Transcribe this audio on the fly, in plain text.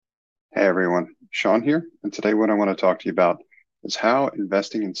Hey everyone, Sean here, and today what I want to talk to you about is how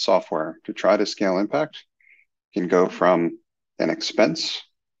investing in software to try to scale impact can go from an expense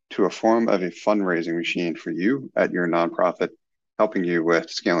to a form of a fundraising machine for you at your nonprofit, helping you with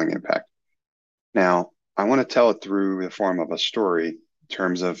scaling impact. Now, I want to tell it through the form of a story in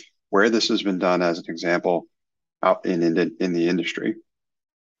terms of where this has been done as an example out in the industry.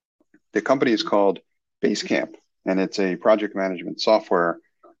 The company is called Basecamp, and it's a project management software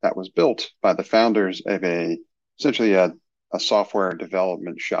that was built by the founders of essentially a software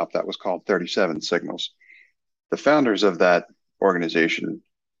development shop that was called 37 Signals. The founders of that organization,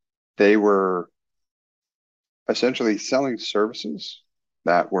 they were essentially selling services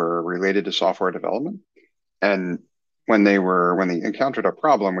that were related to software development. And when they encountered a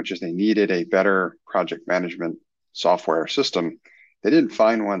problem, which is they needed a better project management software system, they didn't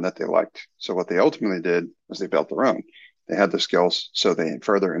find one that they liked. So what they ultimately did was they built their own. They had the skills, so they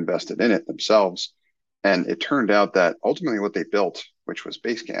further invested in it themselves. And it turned out that ultimately what they built, which was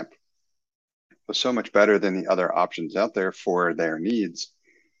Basecamp, was so much better than the other options out there for their needs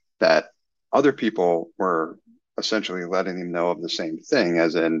that other people were essentially letting them know of the same thing,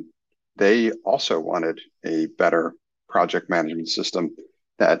 as in they also wanted a better project management system.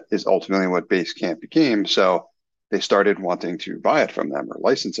 That is ultimately what Basecamp became. So they started wanting to buy it from them or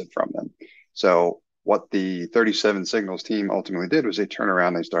license it from them. So what the 37 Signals team ultimately did was they turned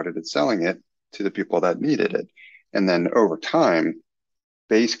around, they started selling it to the people that needed it. And then over time,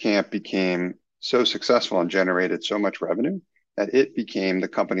 Basecamp became so successful and generated so much revenue that it became the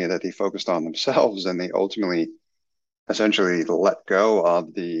company that they focused on themselves. And they ultimately essentially let go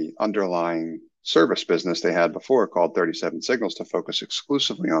of the underlying service business they had before called 37 Signals to focus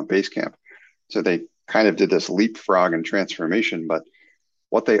exclusively on Basecamp. So they kind of did this leapfrog and transformation, but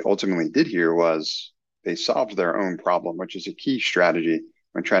what they ultimately did here was they solved their own problem, which is a key strategy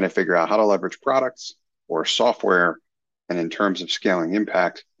when trying to figure out how to leverage products or software. And in terms of scaling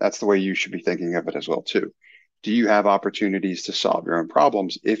impact, that's the way you should be thinking of it as well too. Do you have opportunities to solve your own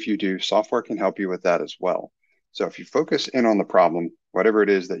problems? If you do, software can help you with that as well. So if you focus in on the problem, whatever it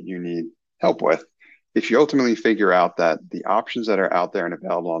is that you need help with, if you ultimately figure out that the options that are out there and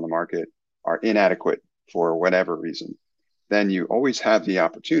available on the market are inadequate for whatever reason, then you always have the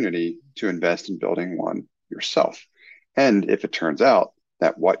opportunity to invest in building one yourself. And if it turns out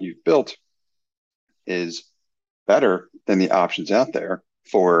that what you've built is better than the options out there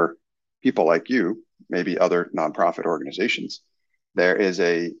for people like you, maybe other nonprofit organizations, there is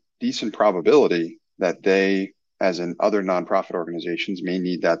a decent probability that they, as in other nonprofit organizations, may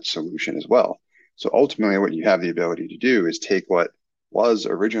need that solution as well. So ultimately, what you have the ability to do is take what was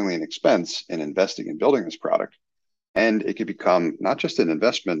originally an expense in investing in building this product, and it could become not just an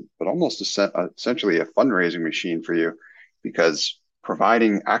investment, but almost essentially a fundraising machine for you, because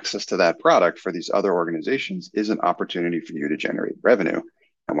providing access to that product for these other organizations is an opportunity for you to generate revenue.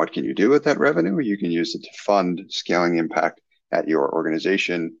 And what can you do with that revenue? You can use it to fund scaling impact at your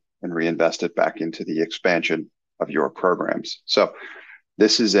organization and reinvest it back into the expansion of your programs. So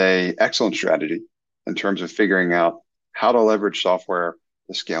this is an excellent strategy in terms of figuring out how to leverage software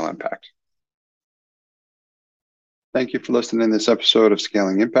to scale impact. Thank you for listening to this episode of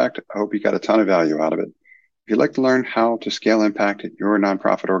Scaling Impact. I hope you got a ton of value out of it. If you'd like to learn how to scale impact at your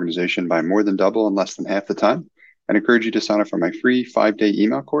nonprofit organization by more than double in less than half the time, I'd encourage you to sign up for my free 5-day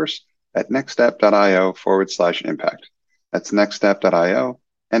email course at nextstep.io/impact. That's nextstep.io,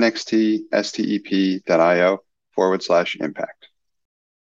 nxtstep.io/impact.